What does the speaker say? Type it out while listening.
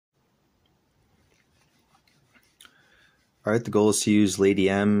Alright, the goal is to use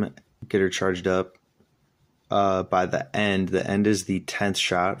LadyM, get her charged up by the end. The end is the 10th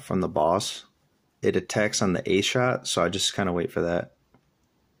shot from the boss. It attacks on the 8th shot, so I just kind of wait for that.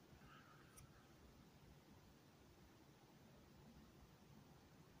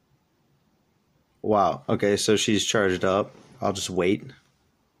 Wow, okay, so she's charged up. I'll just wait.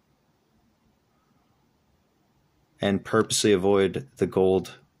 And purposely avoid the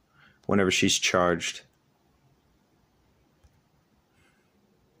gold whenever she's charged.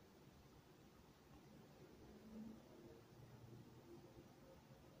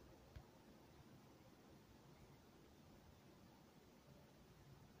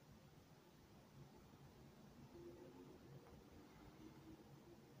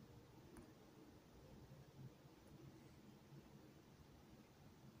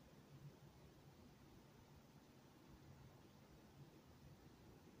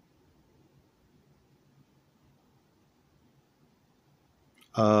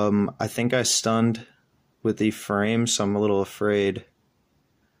 I think I stunned with the frame, so I'm a little afraid.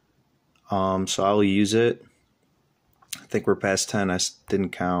 So I'll use it. I think we're past 10. I didn't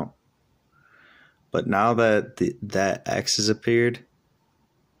count. But now that that X has appeared,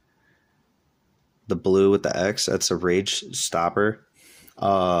 the blue with the X, that's a rage stopper.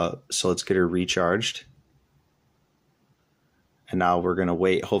 So let's get her recharged. And now we're gonna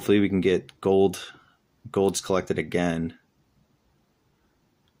wait. Hopefully we can get gold. Gold's collected again.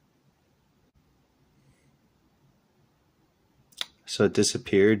 So it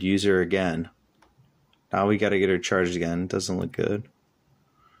disappeared. Use her again. Now we gotta get her charged again. Doesn't look good.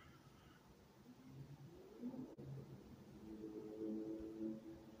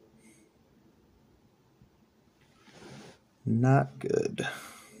 Not good.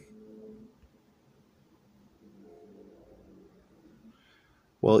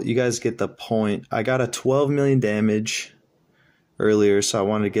 Well, you guys get the point. I got a 12 million damage earlier, so I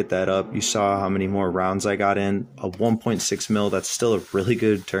wanted to get that up. You saw how many more rounds I got in. A 1.6 mil. That's still a really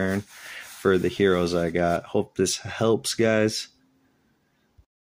good turn for the heroes I got. Hope this helps, guys.